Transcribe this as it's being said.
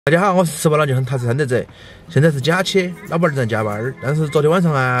大家好，我是吃饱了就很踏实三德子，现在是假期，老板正在加班，但是昨天晚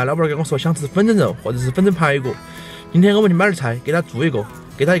上啊，老板跟我说想吃粉蒸肉或者是粉蒸排骨，今天我们就买点菜给他做一个，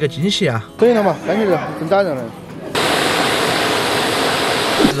给他一个惊喜啊！可以了嘛，感谢了，真打人了。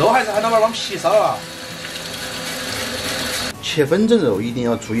肉还是喊老板往皮烧啊。切粉蒸肉一定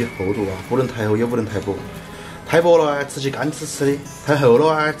要注意厚度啊，不能太厚也不能太薄，太薄了啊吃起干吃吃的，太厚了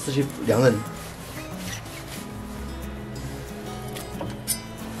啊吃起凉人。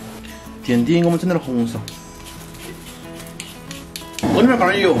 垫底我们整点红烧，锅里面放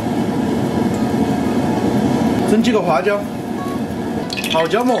点油，整几个花椒，泡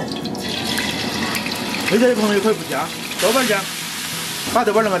椒末，没得的朋友可以不加，豆瓣酱，把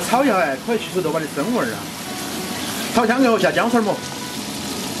豆瓣那个炒一下哎，可以去除豆瓣的生味啊。炒香以后下姜丝末，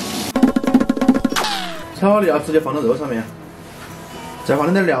炒好料直接放到肉上面，再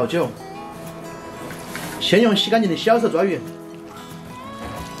放点料酒，先用洗干净的小手抓匀。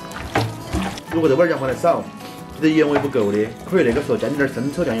 如果豆瓣酱放得少，觉得盐味不够的，可以那个时候加点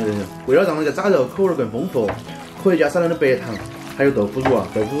生抽酱油进去。为了让那个炸肉口味更丰富，可以加少量的白糖，还有豆腐乳啊。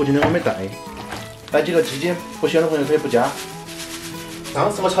豆腐乳今天我没带，来几个鸡精，不喜欢的朋友可以不加。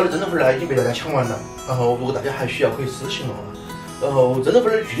上次我炒的蒸肉粉呢已经被大家抢完了，然后如果大家还需要可以私信我。然后蒸肉粉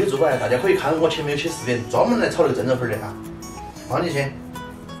的具体做法，大家可以看我前面有期视频，专门来炒那个蒸肉粉的啊。放进去，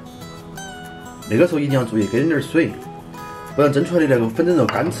那个时候一定要注意给点水，不然蒸出来的那个粉蒸肉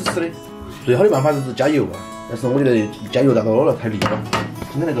干吃吃的。 最好的办法就是加油啊，但是我觉得加油加多了太腻了。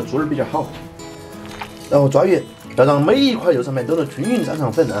今天那个猪儿比较好，然后抓匀，要让每一块肉上面都能均匀沾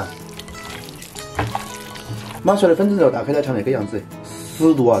上粉啊。码出来的粉蒸肉大概在像那个样子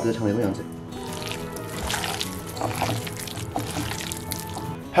，10度啊，在像那个样子。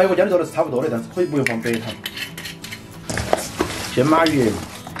排骨加的肉是差不多的，但是可以不用放白糖。先码匀，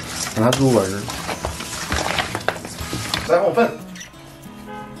让它入味儿。腮红粉。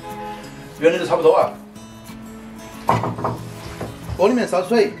 原理都差不多啊。锅里面烧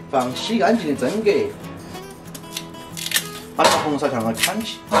水，放洗干净的蒸蛤，把那个红烧墙给砍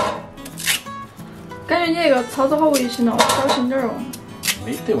起。感觉你那个操作好危险哦，小心点哦。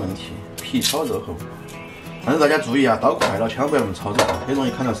没得问题，皮糙肉厚。但是大家注意啊，刀快了千万不要那么操作，很容易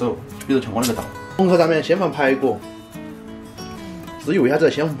砍到手。比如像我那个刀。红烧上面先放排骨，至于为啥子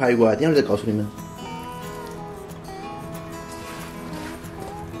要先放排骨啊？等会儿再告诉你们。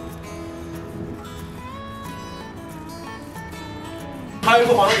 排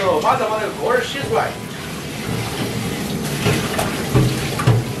骨放了之后，马上把那个锅儿洗出来，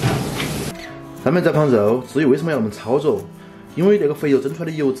上面再放肉。至于为什么要那么操作，因为那个肥肉蒸出来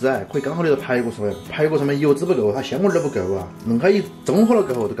的油脂啊，可以刚好流到排骨上面。排骨上面油脂不够，它鲜味都不够啊。弄开一综合了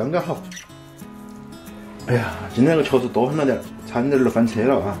过后，就刚刚好。哎呀，今天那个球子多狠了点，差点就翻车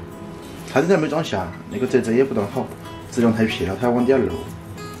了啊！差点没装下，那个折也不当好，质量太撇了，它要往底下漏。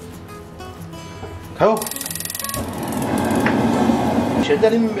开火。 现在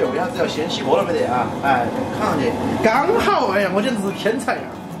你明白为啥子要先起锅了没得啊？哎，扛上去，刚好！哎呀，我简直是天才呀！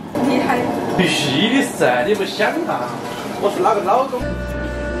厉害！必须的噻，你不想啊？我是哪个老公？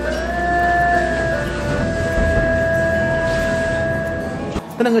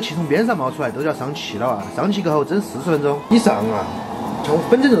等那个气从边上冒出来，都要上气了啊！上气过后蒸40分钟以上啊！像我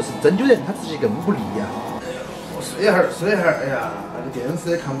粉蒸肉是蒸久点，它自己更不利呀。我睡一会儿，睡一会儿，哎呀，那个电视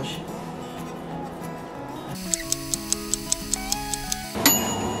也看不起。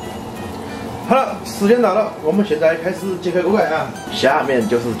 好了，时间到了，我们现在开始揭开锅盖啊！下面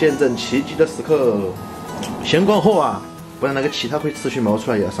就是见证奇迹的时刻，先关火啊，不然那个气它会持续冒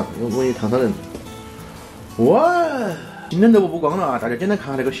出来，要上，容易烫伤人。哇，今天都不光了啊！大家简单看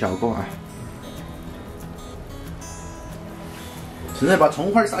下那个效果啊！现在把葱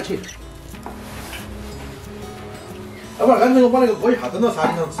花撒起，老板，干脆我把那个锅一下扔到沙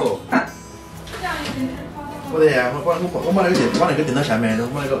地上吃哦。 不得，我把那个垫到下面，然后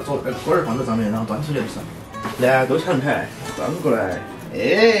把那个锅儿放在上面，然后端出来就是。来，都抢开，转过来，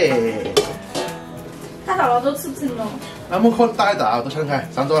哎。他到了都吃不成了。那我们可打一道，都抢开，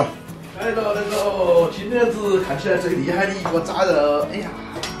上桌了。来喽，今天是看起来最厉害的一个炸肉，哎呀。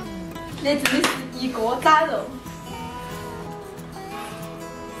那真的是一个炸肉。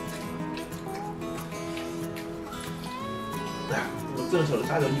哎呀，我只能说这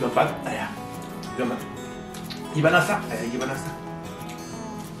炸肉一般般，哎呀，一般般。 一般的撒，哎，一般的撒。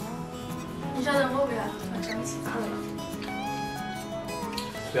你晓得我为啥突然想吃炸肉了？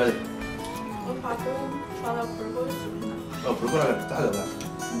不晓得。我刷抖音刷到坤哥的视频了。哦，坤哥那个炸肉了。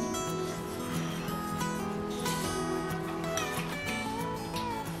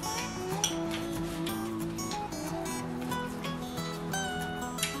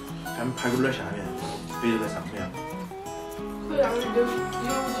看排骨在下面，肥肉在上面。可以啊，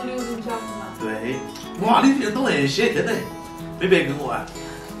有哇，你竟然懂那些，真的没白跟我啊！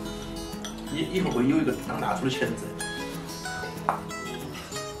你以后会有一个当大厨的潜质。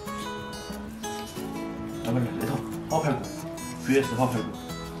那么那头好排骨，绝世好排骨。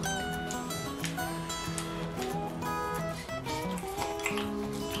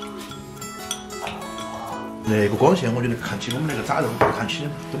那个光线，我觉得看起我们那个炸肉，看起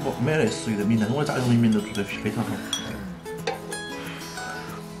都不没那食欲的名，但是我的炸肉明明都做得非常好。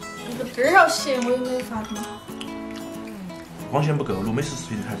那个汁儿要咸，我也没法子嘛。光线不够，录美食视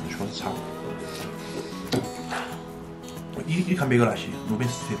频还是确实差。你看别个那些录美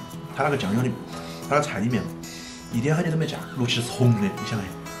食视频，他那个酱油里，他那菜里面一点海椒都没加，录起是红的，你想哎。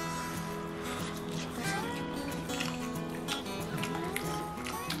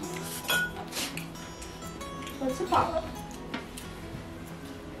我吃饱了。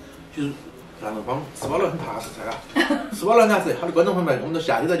其实羊肉帮吃饱了很踏实噻，嘎，吃饱了很踏实。好的，观众朋友们，我们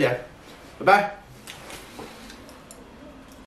下期再见，拜拜。